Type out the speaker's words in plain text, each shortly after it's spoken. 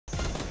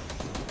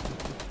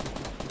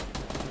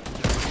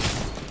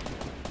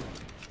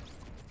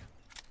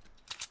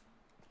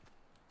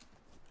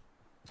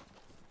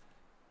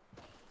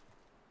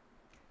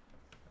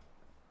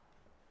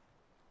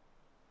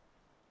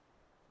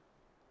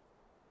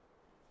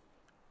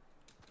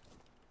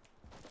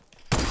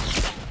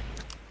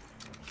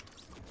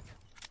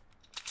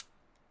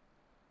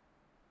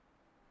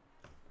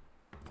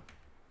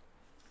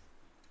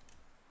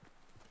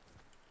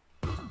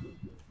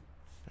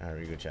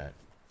Very good chat.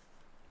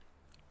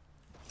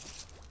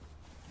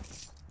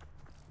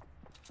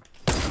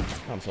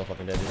 I'm so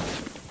fucking dead, dude.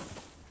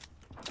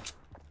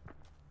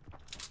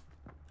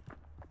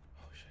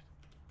 Oh shit.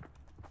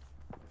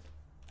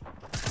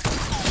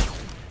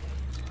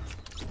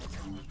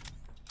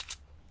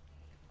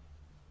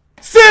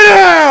 Sit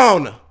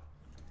down!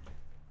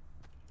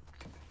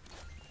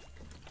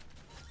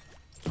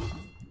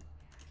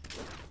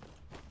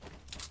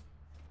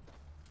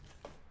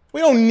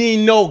 We don't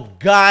need no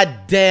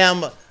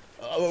goddamn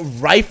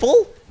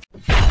rifle.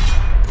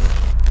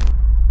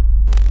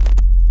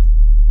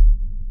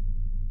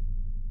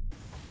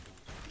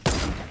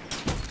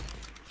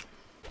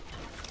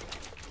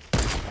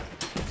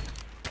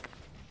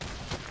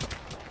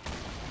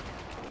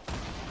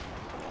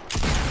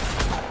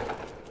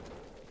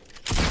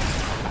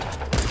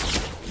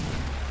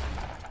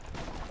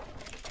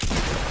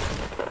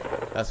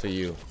 That's for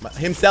you.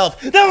 Himself.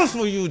 That was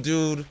for you,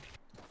 dude.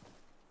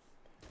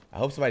 I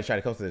hope somebody tried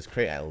to come to this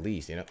crate at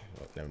least, you know?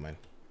 Oh, never mind.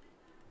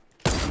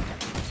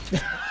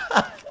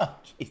 Oh,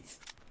 jeez.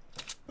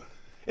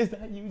 Is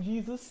that you,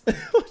 Jesus?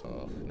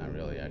 Oh, not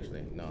really,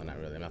 actually. No, not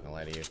really. I'm not gonna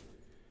lie to you.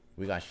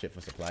 We got shit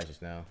for supplies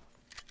just now.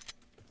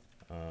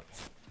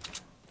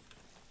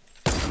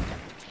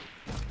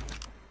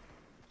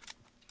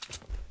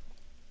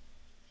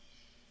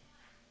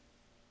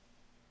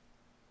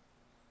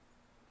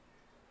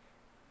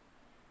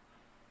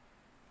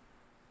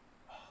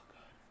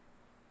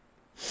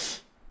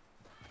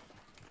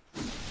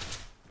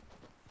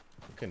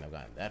 Couldn't have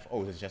gotten that.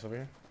 Oh, is this chest over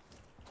here?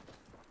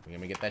 Let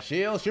me get that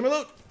shield. Streamer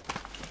loot.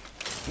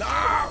 No!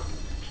 I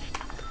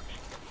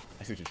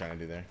see what you're trying to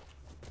do there.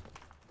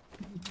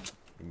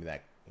 Give me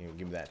that. You know,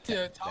 give me that.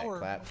 Yeah, tower.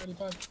 That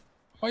clap.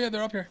 Oh yeah,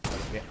 they're up here.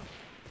 Yeah.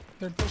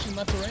 They're pushing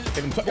left to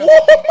right.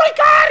 Oh my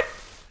god!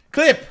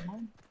 Clip!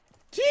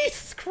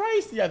 Jesus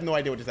Christ! You have no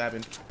idea what just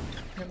happened.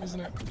 Yeah, isn't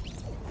it?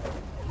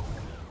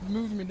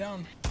 Moved me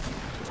down.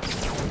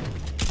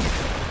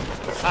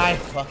 I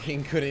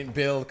fucking couldn't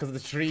build because of the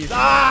trees.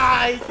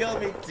 Ah, he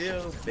killed me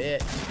too,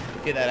 bitch.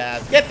 Get that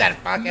ass. Get that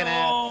fucking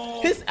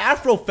ass. His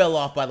afro fell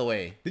off, by the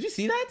way. Did you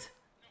see that?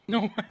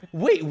 No way.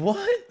 Wait,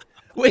 what?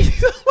 Wait,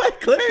 somebody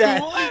clipped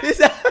that. What?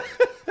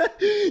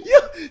 Yo,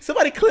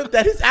 somebody clipped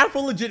that. His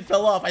afro legit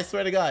fell off. I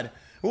swear to God.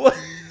 What?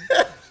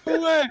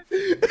 No way.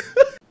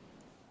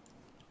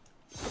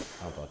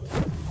 Oh, fuck.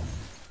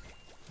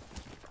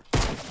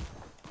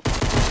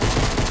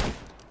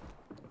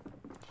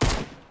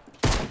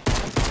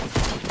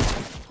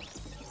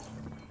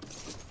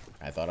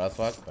 I thought I was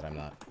fucked, but I'm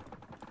not.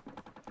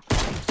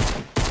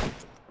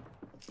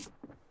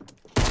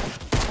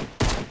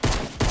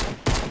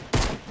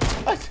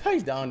 I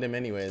downed him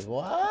anyways.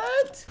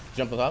 What?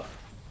 Jump up.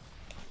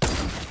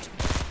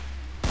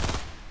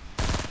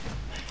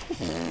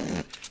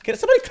 Can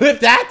somebody clip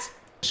that?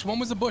 One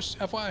was a bush,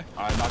 FYI.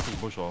 I knocked his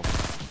bush off.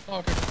 Oh,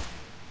 okay.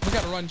 We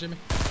gotta run, Jimmy.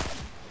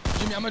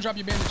 Jimmy, I'm gonna drop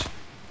you bandage.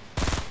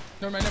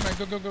 Never mind, never mind.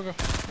 Go, go, go, go.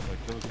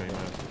 Like, kill the cane,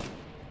 man.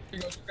 Here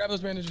you go. Grab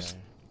those bandages. Okay.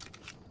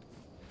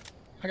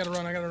 I gotta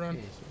run, I gotta run.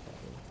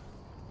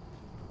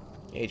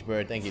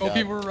 H-Bird, thank you, Oh, dog.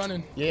 people are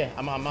running. Yeah,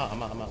 I'm out.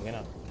 Get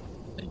out.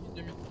 Thank you,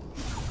 Jimmy.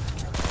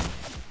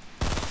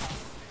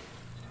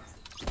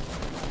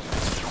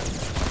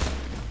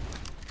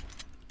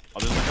 Oh,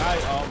 there's a guy,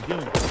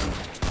 healing.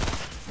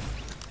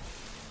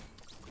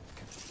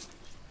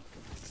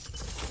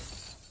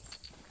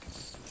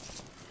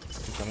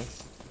 He's coming.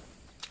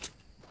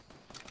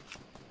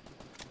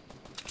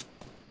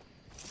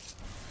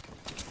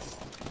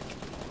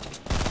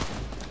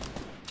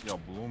 Yo,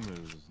 Bloom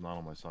is not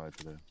on my side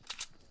today.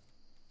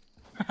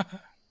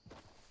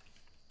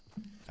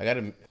 I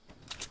gotta.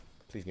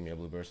 Please give me a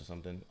blue burst or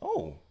something.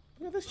 Oh,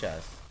 look at this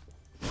chest.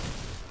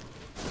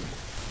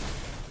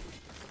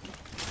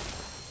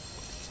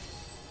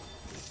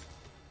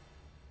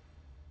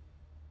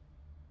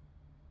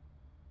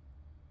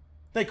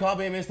 They call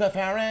me Mr.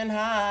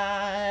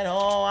 Fahrenheit.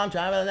 Oh, I'm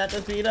traveling at the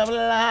speed of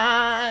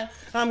light.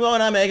 I'm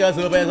gonna make a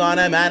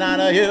supersonic man out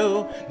of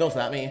you. Don't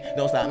stop me,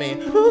 don't stop me.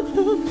 Ooh,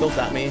 ooh, don't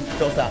stop me,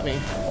 don't stop me.